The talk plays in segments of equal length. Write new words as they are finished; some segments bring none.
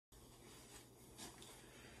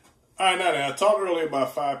All right, now I talked earlier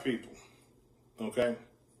about 5 people, okay,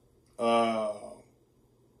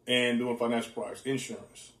 and doing financial products,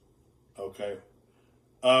 insurance, okay.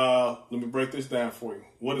 Let me break this down for you.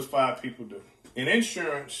 What does 5 people do? In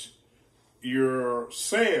insurance, your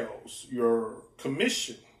sales, your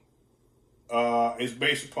commission, is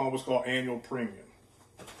based upon what's called annual premium,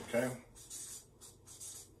 okay.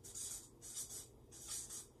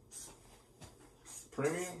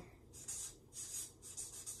 Premium.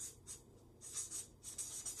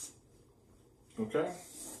 Okay.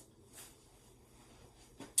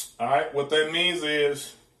 All right. What that means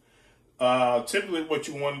is, typically what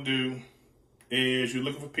you want to do is you're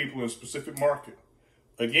looking for people in a specific market.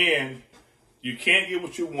 Again, you can't get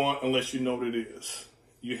what you want unless you know what it is.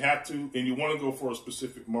 You have to, and you want to go for a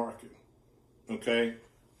specific market. Okay.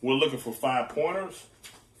 We're looking for 5 pointers.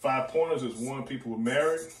 5 pointers is 1, people who are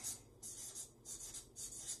married.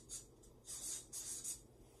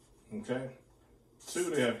 Okay. 2,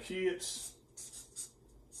 they have kids.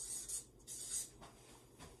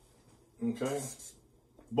 Okay.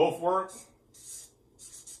 Both work.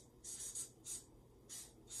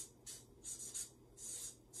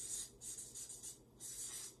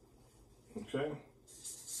 Okay.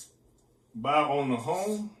 Buy on the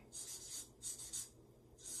home.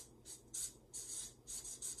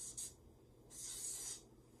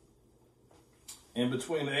 In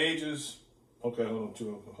between the ages, okay, hold on,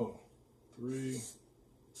 2, hold on. 3,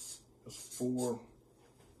 that's 4.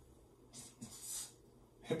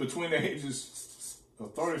 In between the ages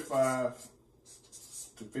of 35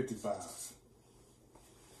 to 55.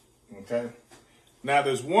 Okay. Now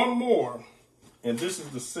there's one more, and this is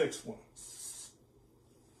the 6th one.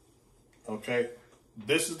 Okay.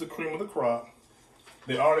 This is the cream of the crop.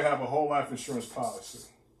 They already have a whole life insurance policy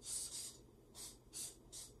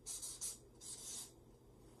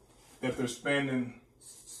that they're spending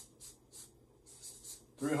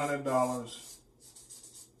 $300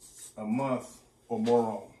 a month or more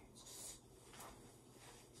on.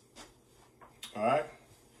 All right.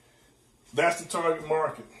 That's the target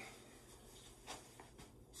market.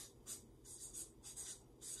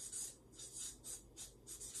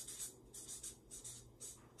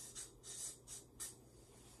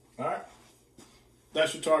 All right.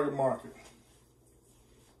 That's your target market.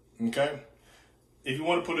 Okay. If you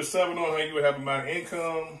want to put a 7 on here, you would have amount of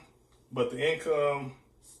income, but the income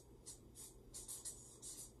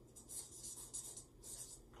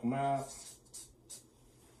amount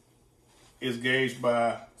is gauged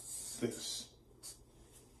by this.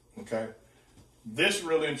 Okay. This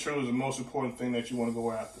really and truly is the most important thing that you want to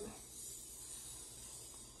go after.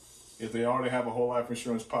 If they already have a whole life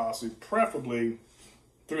insurance policy, preferably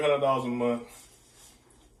 $300 a month,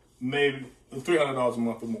 maybe $300 a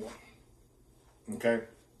month or more. Okay.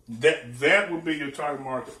 That would be your target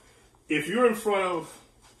market. If you're in front of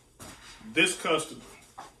this customer,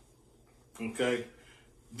 okay,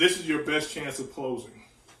 this is your best chance of closing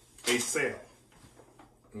a sale,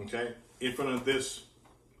 okay, in front of this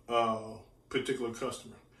particular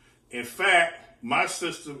customer. In fact, my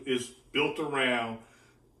system is built around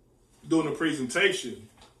doing a presentation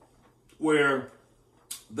where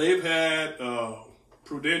they've had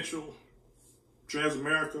Prudential,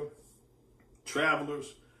 Transamerica,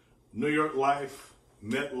 Travelers, New York Life,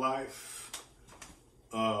 MetLife,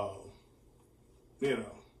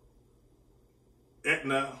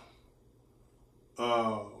 Aetna,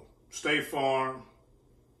 State Farm,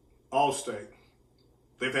 Allstate.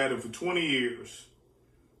 They've had it for 20 years.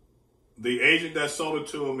 The agent that sold it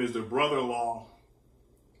to them is their brother-in-law.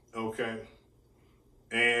 Okay.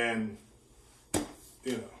 And,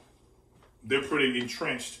 they're pretty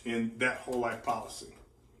entrenched in that whole life policy.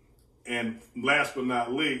 And last but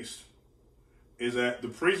not least is that the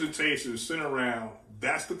presentation is centered around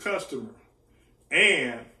that's the customer,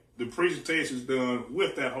 and the presentation is done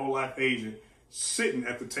with that whole life agent sitting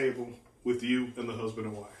at the table with you and the husband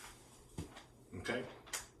and wife. Okay,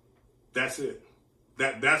 that's it.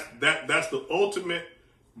 That's the ultimate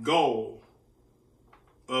goal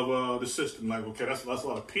of the system. Like, okay, that's a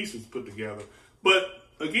lot of pieces put together. But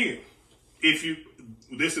again,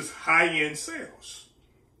 this is high-end sales.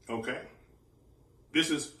 Okay, this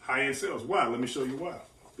is high-end sales. Why? Let me show you why.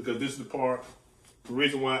 Because this is the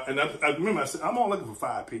reason why. And I remember I said I'm only looking for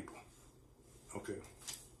 5 people. Okay,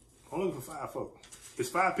 I'm looking for 5 folks. It's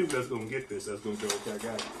 5 people that's gonna get this. That's gonna go. Okay, I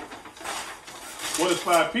got it. What does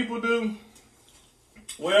 5 people do?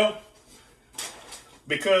 Well,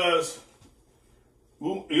 because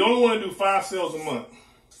you only want to do 5 sales a month.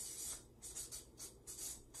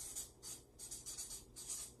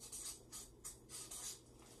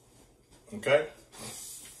 Okay?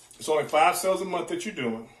 It's only 5 sales a month that you're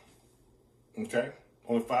doing. Okay,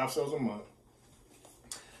 only 5 cells a month.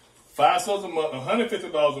 5 cells a month,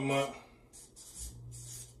 $150 a month.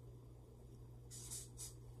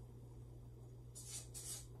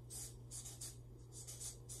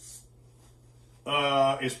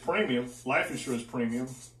 It's premium, life insurance premium,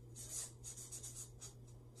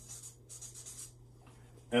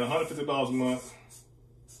 and $150 a month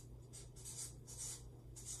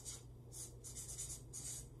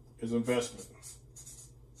is investment.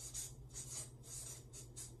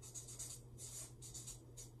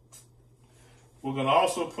 We're going to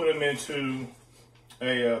also put them into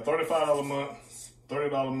a $35 a month,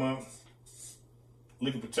 $30 a month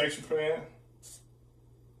legal protection plan.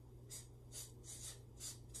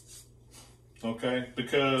 Okay,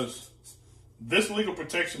 because this legal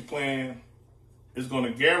protection plan is going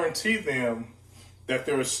to guarantee them that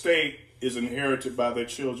their estate is inherited by their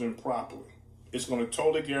children properly. It's going to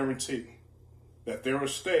totally guarantee that their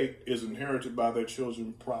estate is inherited by their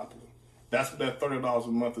children properly. That's what that $30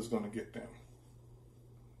 a month is going to get them.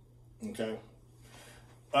 Okay.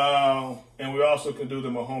 And we also can do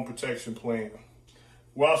them a home protection plan.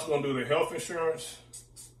 We're also going to do the health insurance.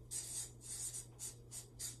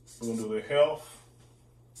 We're going to do the health,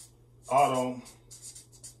 auto,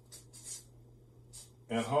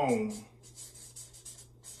 and home.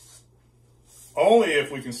 Only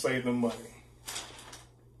if we can save them money.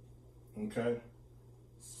 Okay?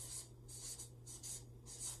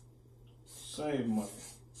 Save money.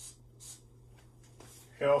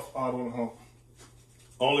 Health, auto, and home.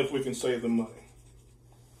 Only if we can save them money.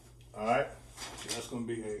 All right? So that's going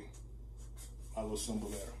to be a little symbol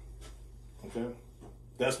there. Okay?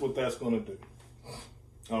 That's what that's going to do.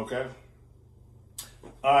 Okay?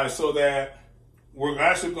 All right, so that we're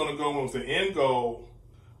actually going to go with the end goal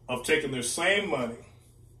of taking their same money,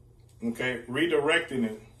 okay, redirecting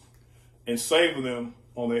it, and saving them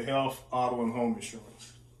on their health, auto, and home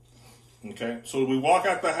insurance. Okay? So when we walk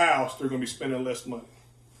out the house, they're going to be spending less money.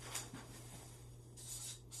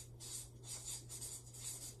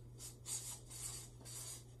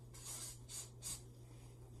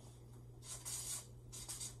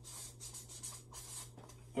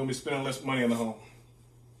 Going to be spending less money in the home,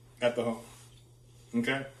 at the home.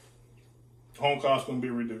 Okay? Home costs going to be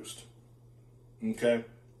reduced. Okay?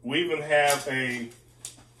 We even have a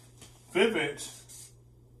Vivint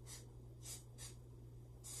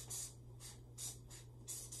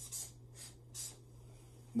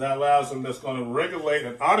that allows them, that's going to regulate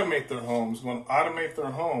and automate their homes, going to automate their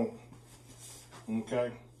home.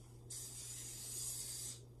 Okay?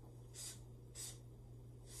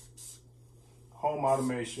 Home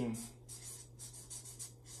automation.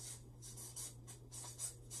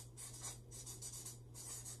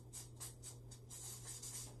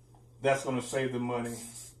 That's going to save them money.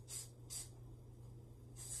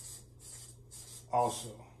 Also,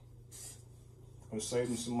 going to save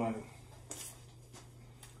them some money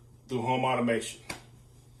through home automation.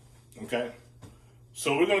 Okay?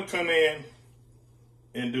 So we're going to come in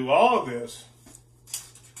and do all of this,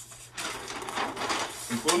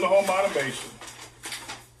 including the home automation.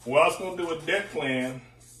 We're also going to do a debt plan.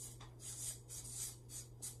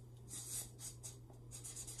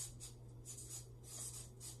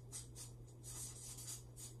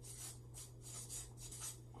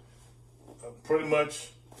 Pretty much,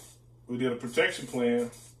 we did a protection plan.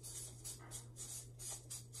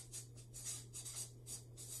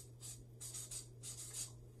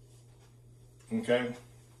 Okay.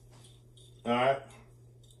 All right.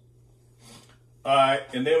 All right.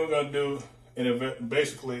 And then we're going to do an event.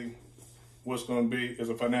 Basically, what's going to be is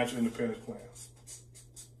a financial independence plan.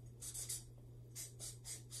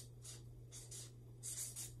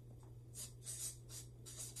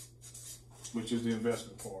 Which is the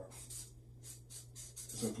investment part.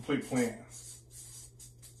 It's a complete plan.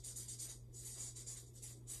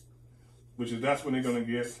 Which is, that's when they're going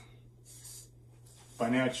to get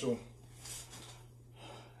financial,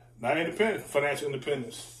 not independence, financial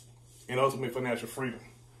independence, and ultimately financial freedom.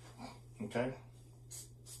 Okay?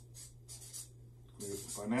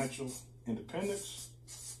 Financial independence.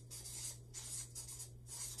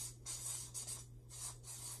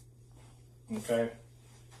 Okay?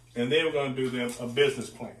 And then we're going to do them a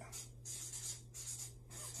business plan.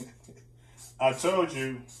 I told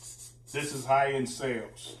you this is high-end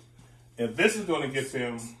sales. And this is going to get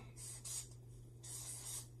them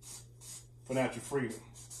financial freedom.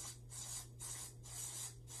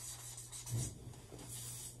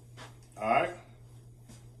 All right?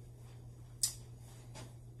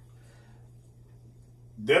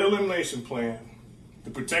 Debt elimination plan,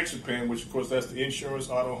 the protection plan, which of course that's the insurance,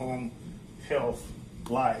 auto, home, health,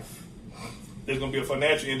 life. There's going to be a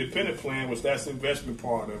financial independent plan, which that's the investment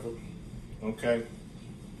part of it. Okay?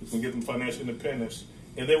 It's going to get them financial independence.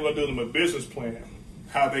 And then we're going to do them a business plan,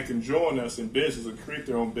 how they can join us in business and create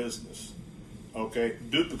their own business. Okay?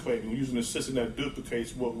 Duplicate. We're using a system that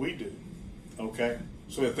duplicates what we do. Okay?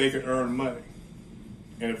 So that they can earn money.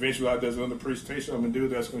 And eventually, there's another presentation I'm going to do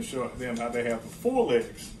that's going to show them how they have the 4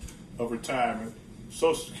 legs of retirement: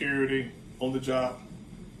 Social Security, on the job,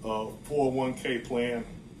 401k plan,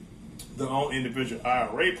 their own individual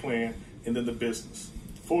IRA plan, and then the business.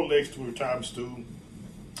 4 legs to a retirement stool,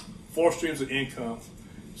 4 streams of income,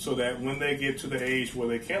 so that when they get to the age where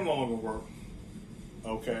they can no longer work,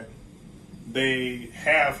 okay, they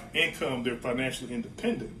have income, they're financially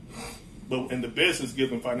independent, but in the business,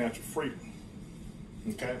 give them financial freedom.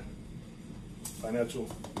 Okay? Financial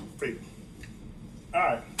freedom. All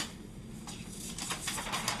right.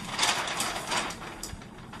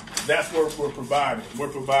 That's what we're providing. We're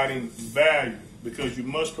providing value, because you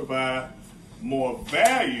must provide more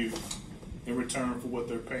value in return for what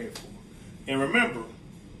they're paying for. And remember,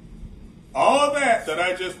 all of that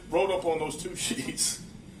I just wrote up on those 2 sheets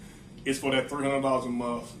is for that $300 a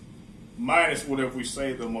month, minus whatever we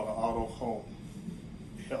save them on an auto, home,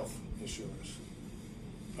 health insurance.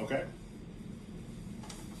 Okay?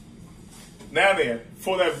 Now then,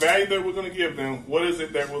 for that value that we're going to give them, what is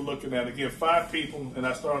it that we're looking at? Again, 5 people, and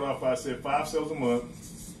I started off by saying 5 sales a month,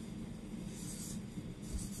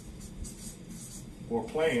 or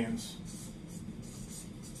plans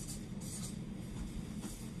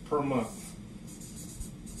per month.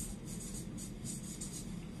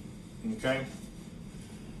 Okay?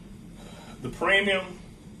 The premium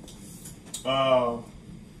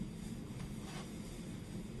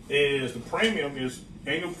is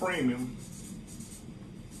annual premium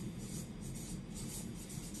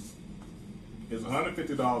is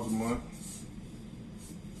 $150 a month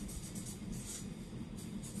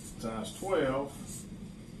times 12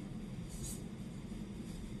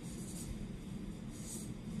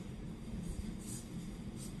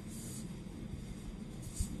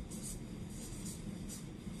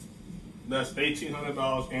 that's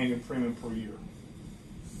 $1,800 annual premium per year.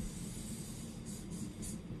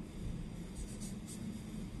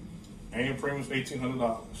 Annual premium is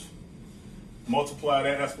 $1,800. Multiply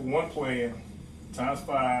that's for 1 plan, times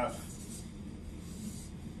 5.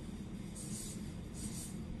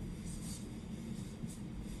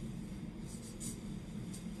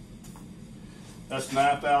 That's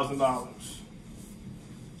 $9,000.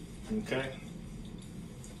 Okay?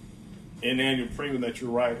 In annual premium that you're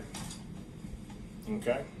writing.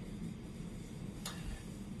 Okay?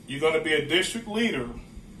 You're going to be a district leader,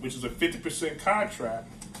 which is a 50% contract.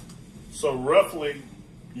 So roughly,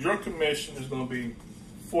 your commission is going to be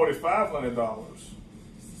 $4,500.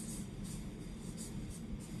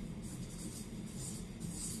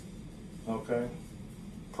 Okay,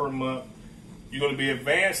 per month. You're going to be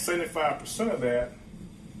advanced 75% of that.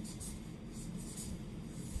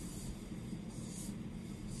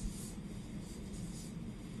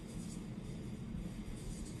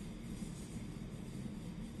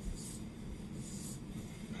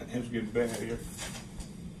 My hands are getting bad here.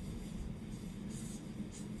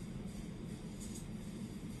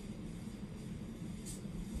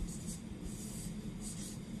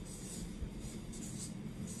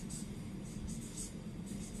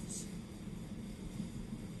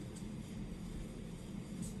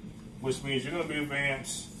 Which means you're going to be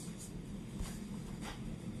advanced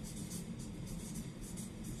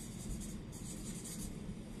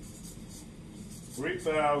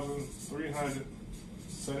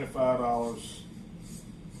 $3,375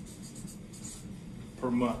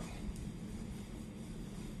 per month.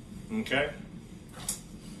 Okay?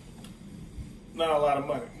 Not a lot of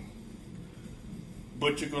money.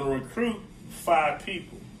 But you're going to recruit 5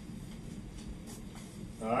 people.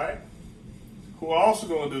 All right? Who are also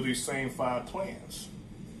going to do these same 5 plans.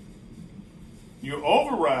 Your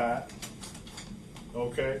override,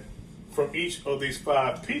 okay, from each of these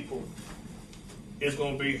 5 people is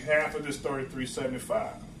going to be half of this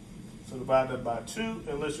 $3,375. So divide that by 2,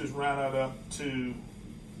 and let's just round that up to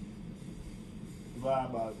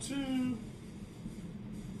divide by 2.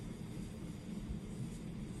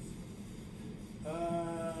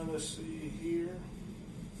 Let's see here.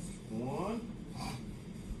 1,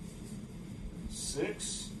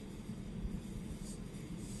 6.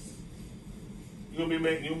 You'll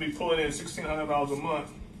be pulling in $1,600 a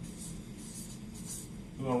month.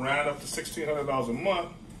 You're gonna round up to $1,600 a month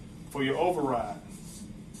for your override.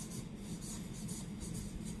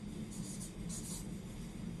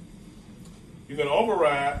 You're gonna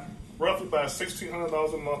override roughly by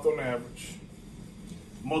 $1,600 a month on average.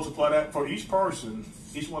 multiply that for each person,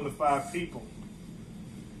 each one of the 5 people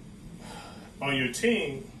on your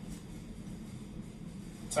team,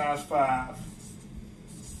 times 5.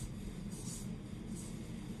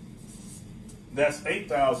 That's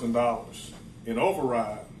 $8,000 in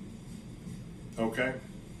override, okay,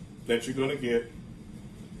 that you're going to get.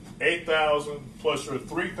 8,000 plus your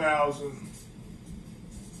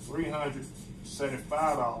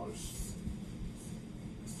 $3,375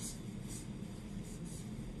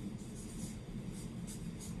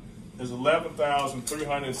 is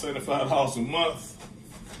 $11,375 a month,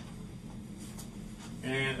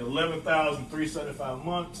 and $11,375 a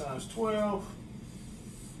month times 12.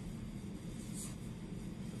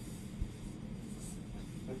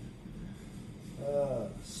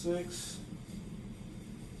 Six,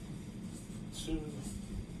 2,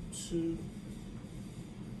 2,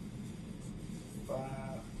 5,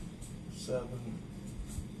 7,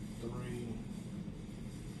 3,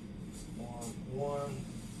 1, 1.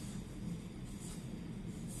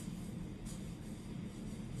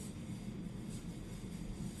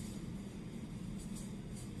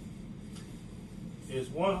 Is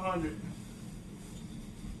 100.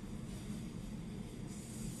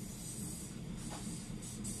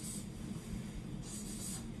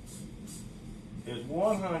 Is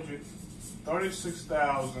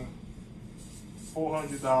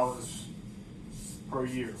 $136,400 per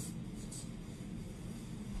year.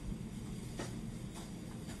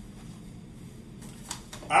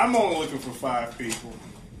 I'm only looking for 5 people.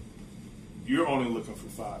 You're only looking for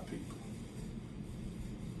 5 people.